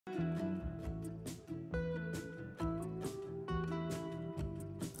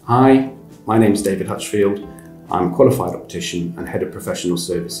Hi, my name is David Hutchfield. I'm a qualified optician and Head of Professional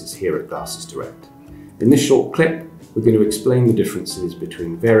Services here at Glasses Direct. In this short clip, we're going to explain the differences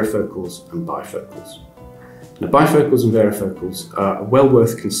between varifocals and bifocals. Now, bifocals and varifocals are well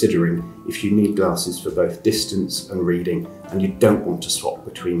worth considering if you need glasses for both distance and reading and you don't want to swap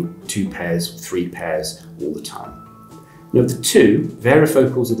between 2 pairs or 3 pairs all the time. Now, of the two,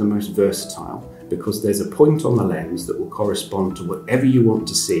 varifocals are the most versatile because there's a point on the lens that will correspond to whatever you want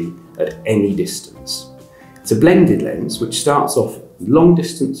to see at any distance. It's a blended lens which starts off long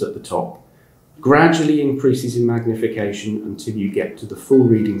distance at the top, gradually increases in magnification until you get to the full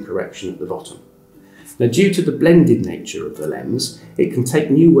reading correction at the bottom. Now, due to the blended nature of the lens, it can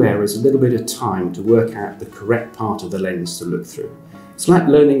take new wearers a little bit of time to work out the correct part of the lens to look through. It's like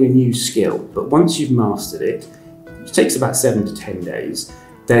learning a new skill, but once you've mastered it, it takes about 7 to 10 days,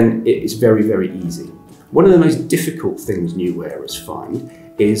 then it is very, very easy. One of the most difficult things new wearers find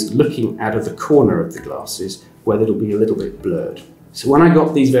is looking out of the corner of the glasses where it'll be a little bit blurred. So when I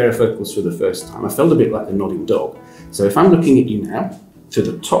got these varifocals for the first time, I felt a bit like a nodding dog. So if I'm looking at you now, to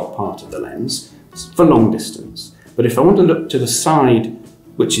the top part of the lens, it's for long distance. But if I want to look to the side,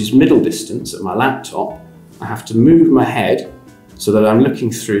 which is middle distance at my laptop, I have to move my head so that I'm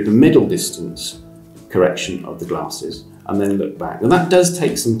looking through the middle distance correction of the glasses and then look back. Now that does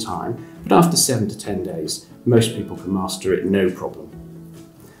take some time, but after 7 to 10 days, most people can master it no problem.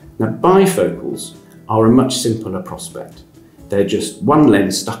 Now, bifocals are a much simpler prospect. They're just one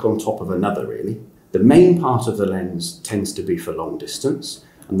lens stuck on top of another, really. The main part of the lens tends to be for long distance,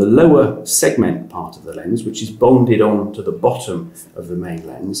 and the lower segment part of the lens, which is bonded on to the bottom of the main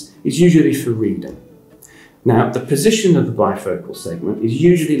lens, is usually for reading. Now, the position of the bifocal segment is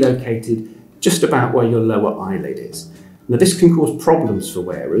usually located just about where your lower eyelid is. Now, this can cause problems for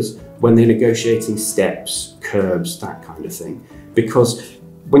wearers when they're negotiating steps, curbs, that kind of thing, because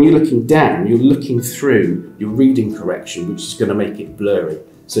when you're looking down, you're looking through your reading correction, which is going to make it blurry.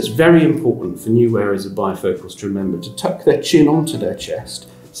 So it's very important for new wearers of bifocals to remember to tuck their chin onto their chest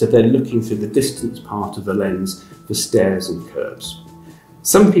so they're looking through the distance part of the lens for stares and curbs.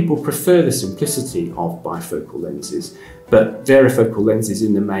 Some people prefer the simplicity of bifocal lenses, but varifocal lenses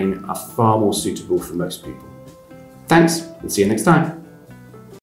in the main are far more suitable for most people. Thanks, and see you next time.